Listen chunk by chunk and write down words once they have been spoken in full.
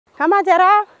Kama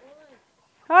jara.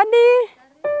 Hodi.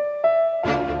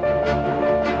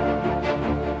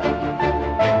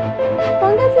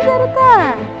 Pongezi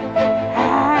Jaruta.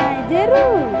 Hai,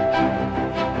 Jeru.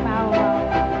 Wow.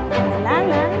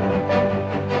 Lala.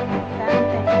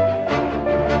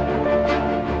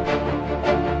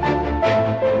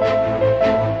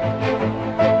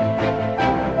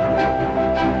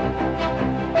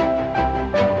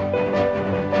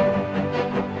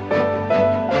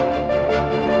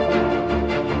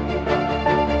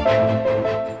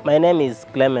 My name is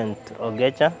Clement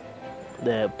Ogecha,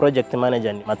 the project manager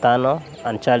in Matano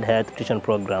and Child Health Nutrition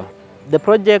Program. The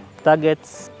project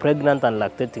targets pregnant and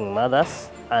lactating mothers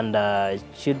and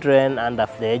children under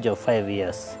the age of 5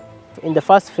 years. In the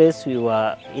first phase, we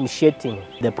were initiating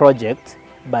the project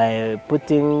by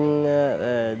putting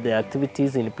the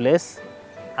activities in place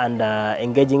and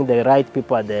engaging the right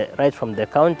people right from the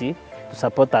county to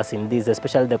support us in this,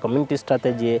 especially the community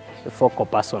strategy for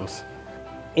co-persons.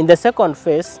 In the second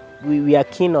phase, we are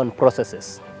keen on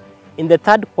processes. In the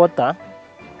third quarter,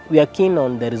 we are keen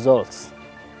on the results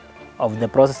of the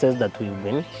processes that we've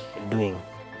been doing.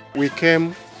 We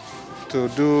came to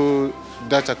do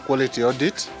data quality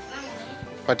audit,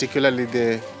 particularly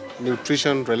the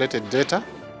nutrition-related data.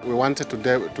 We wanted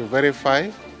to verify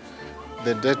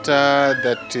the data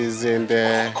that is in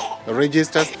the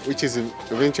registers, which is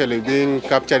eventually being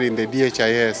captured in the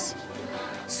DHIS.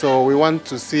 So we want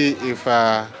to see if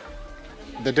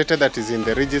the data that is in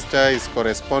the register is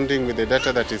corresponding with the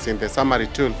data that is in the summary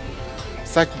tool,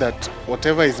 such that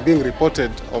whatever is being reported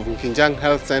of Nkinjang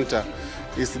Health Center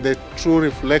is the true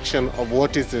reflection of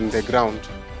what is in the ground.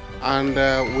 And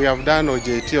we have done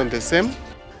OJT on the same.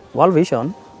 World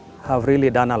Vision have really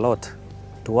done a lot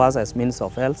to us as Means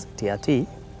of Health, TRT.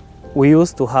 We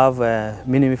used to have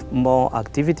many more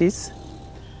activities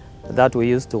that we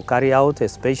used to carry out,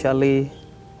 especially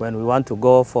when we want to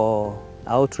go for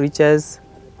outreaches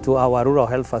to our rural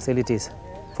health facilities.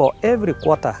 For every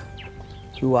quarter,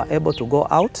 we were able to go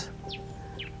out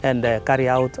and carry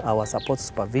out our support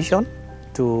supervision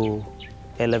to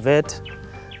elevate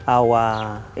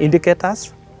our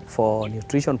indicators for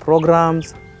nutrition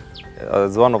programs.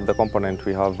 As one of the components,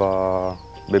 we have a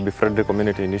baby-friendly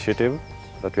community initiative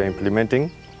that we are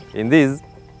implementing. In this,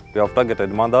 we have targeted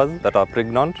mothers that are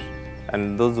pregnant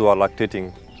and those who are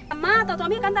lactating.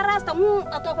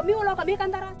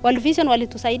 World Vision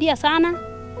walitusaidia sana,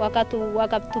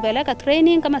 wakatupeleka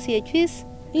training kama CHVs.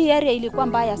 Hii area ilikuwa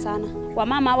mbaya sana.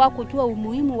 Wamama hawakujua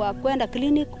umuhimu wa kwenda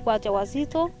clinic kwa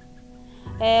wajawazito.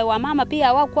 Wamama pia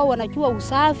hawakuwa wanajua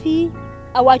usafi.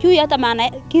 Hawajui hata maana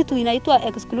kitu inaitwa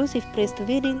exclusive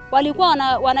breastfeeding.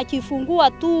 Walikuwa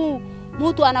wanajifungua tu,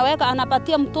 mtu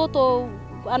anapatia mtoto,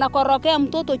 anakorokea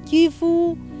mtoto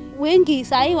chifu. Wengi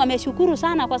sasa wameshukuru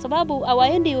sana kwa sababu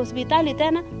hawaendi hospitali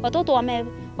tena, watoto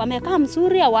wamekaa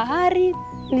mzuri, hawahari.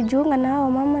 Nilijiunga na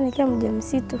hao mama nikiwa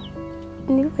mjamzito.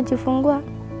 Nilipojifungua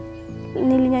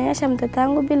nilinyanyasha mtoto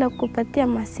wangu bila kupatia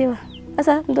maziwa.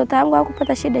 Sasa mtoto wangu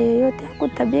hakupata shida yoyote,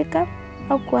 hakutabika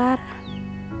au kuhara.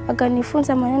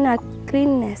 Akanifunza maneno ya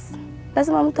cleanliness.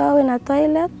 Lazima mtu awe na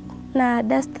toilet na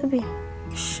dustbin.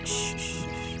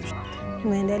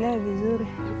 Umeendelea vizuri.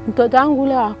 Mtoto wangu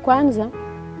ule wa kwanza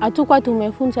hatukuwa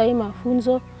tumefunza hii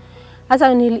mafunzo.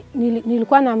 Sasa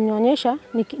nilikuwa namnyonyesha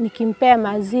nikimpea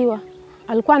maziwa.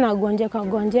 Alikuwa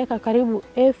anagonjeka karibu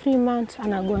every month,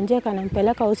 anagonjeka,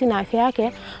 nampeleka hosi na afya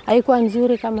yake haikuwa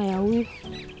nzuri kama ya huyu.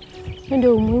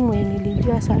 Ndio umuhimu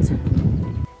nilijua sasa.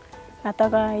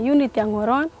 Natoka unit ya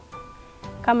Ngoron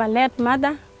kama lead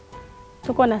mother.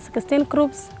 Tuko na 16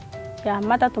 groups ya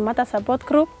mother to mother support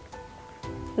group.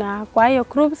 Na kwa hiyo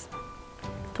groups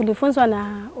tulifunzwa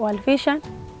na World Vision.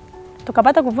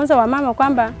 Tukapata kufunza wamama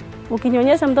kwamba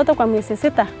ukinyonyesha mtoto kwa miezi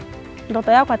 6,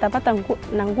 mtoto yako atapata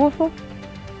na nguvu,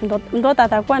 mtoto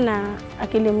atakuwa na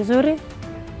akili mzuri.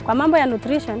 Kwa mambo ya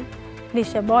nutrition,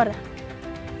 lishe bora.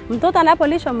 Mtoto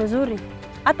anapolishwa mzuri,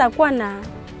 atakuwa na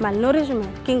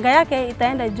malnourishment, kinga yake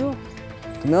itaenda juu.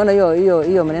 Tumeona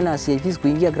hiyo maneno ya CHPs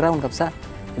kuingia ground kabisa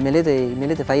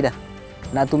imeleta faida.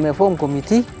 Na tumeform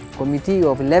committee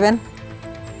of 11.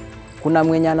 Kuna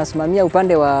mwenye anasimamia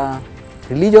upande wa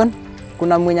religion,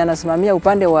 kuna mwenye anasimamia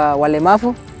upande wa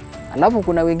walemavu, alafu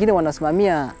kuna wengine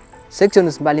wanasimamia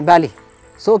sections mbalimbali.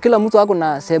 So kila mtu ako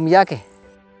na sehemu yake.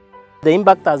 The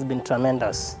impact has been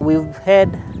tremendous. We've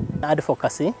had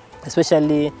advocacy,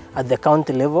 especially at the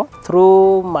county level,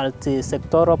 through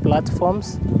multi-sectoral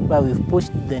platforms where we've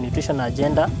pushed the nutrition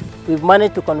agenda. We've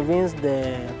managed to convince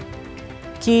the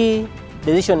key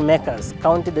decision makers,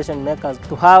 county decision makers,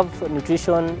 to have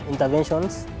nutrition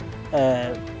interventions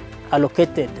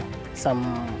allocated some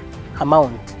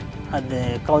amount at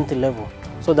the county level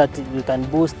so that we can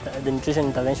boost the nutrition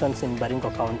interventions in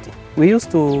Baringo County. We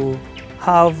used to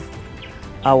have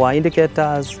our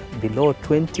indicators below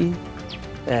 20,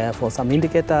 for some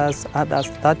indicators, others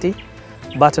 30.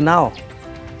 But now,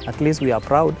 at least we are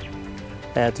proud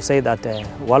to say that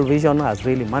World Vision has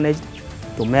really managed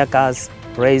to make us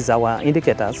raise our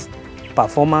indicators,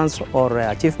 performance or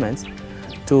achievements,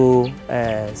 to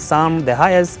some, the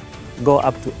highest, go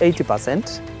up to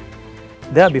 80%.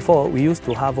 There before, we used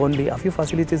to have only a few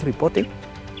facilities reporting.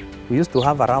 We used to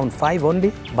have around 5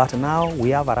 only, but now we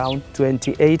have around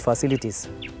 28 facilities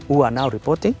who are now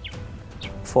reporting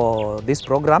for this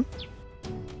program.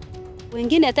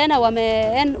 Wengine tena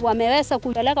wameweza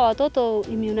kupeleka watoto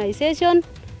immunization.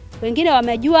 Wengine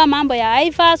wamejua mambo ya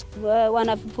IFAS,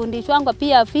 wanafundishwa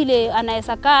pia vile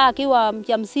anaweza kaa akiwa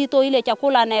mjamzito, ile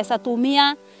chakula anaweza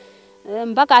tumia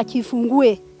mpaka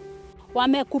ajifungue.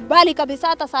 Wamekubali kabisa,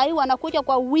 hata saa hii wanakuja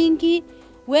kwa wingi.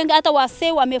 Wengi hata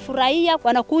wasee wamefurahia,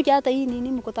 wanakuja hata hii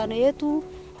nini mkutano yetu,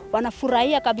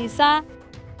 wanafurahia kabisa.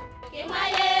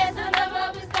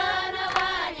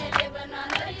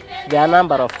 There are a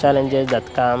number of challenges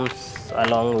that comes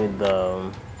along with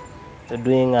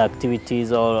doing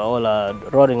activities or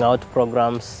rolling out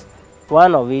programs.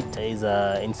 One of it is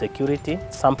insecurity.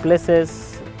 Some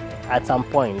places at some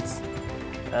points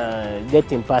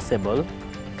get impassable.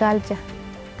 Culture.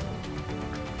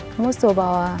 Most of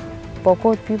our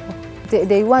Pokot people,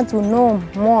 they want to know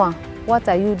more. What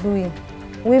are you doing?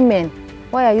 Women,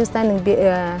 why are you standing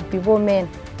before men?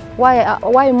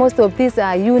 Why most of these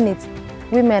units,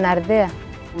 women are there?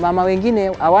 Mama wengine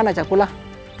hawana chakula.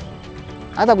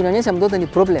 Hata kunyonyesha mtoto ni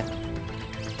problem.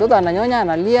 Mtoto ananyonya,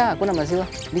 analia, hakuna maziwa.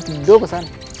 Ni kidogo sana.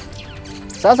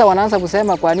 Sasa wanaanza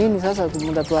kusema kwa nini sasa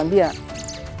mtatuambia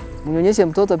mnyonyeshe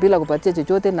mtoto bila kupatia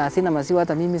chochote na sina maziwa,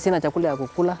 hata mimi sina chakula ya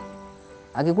kukula.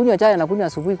 Akikunywa chai anakunywa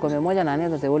asubuhi kwa moja na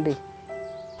anaweza the whole day.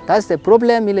 That's the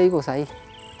problem ile iko sahihi.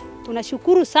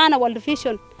 Tunashukuru sana World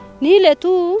Vision. Ni ile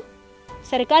tu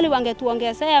serikali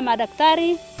wangetuongezea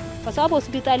madaktari kwa sababu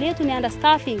hospitali yetu ni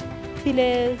understaffing.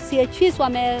 Vile CHVs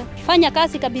wamefanya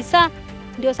kazi kabisa,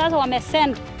 ndio sasa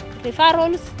wamesend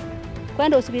referrals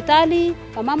kwenda hospitali,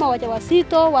 wamama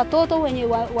wajawazito, watoto wenye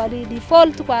wali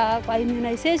default kwa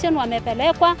immunization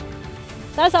wamepelekwa.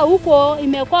 Sasa huko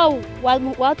imekuwa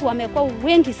watu wamekuwa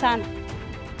wengi sana.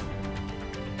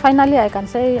 Finally, I can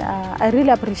say I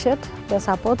really appreciate the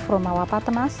support from our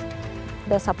partners,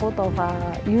 the support of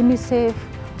UNICEF,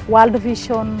 World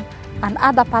Vision, and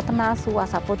other partners who are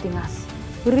supporting us.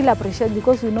 We really appreciate,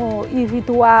 because you know, if it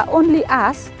were only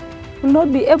us, we will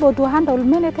not be able to handle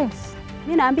many things.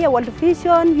 Mimi naambia World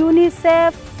Vision,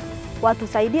 UNICEF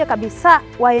watusaidie kabisa,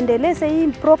 waendeleze hii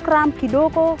program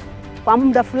kidogo kwa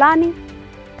muda fulani,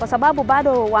 kwa sababu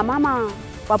bado wamama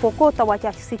wa Pokot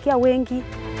hawajasikia wengi.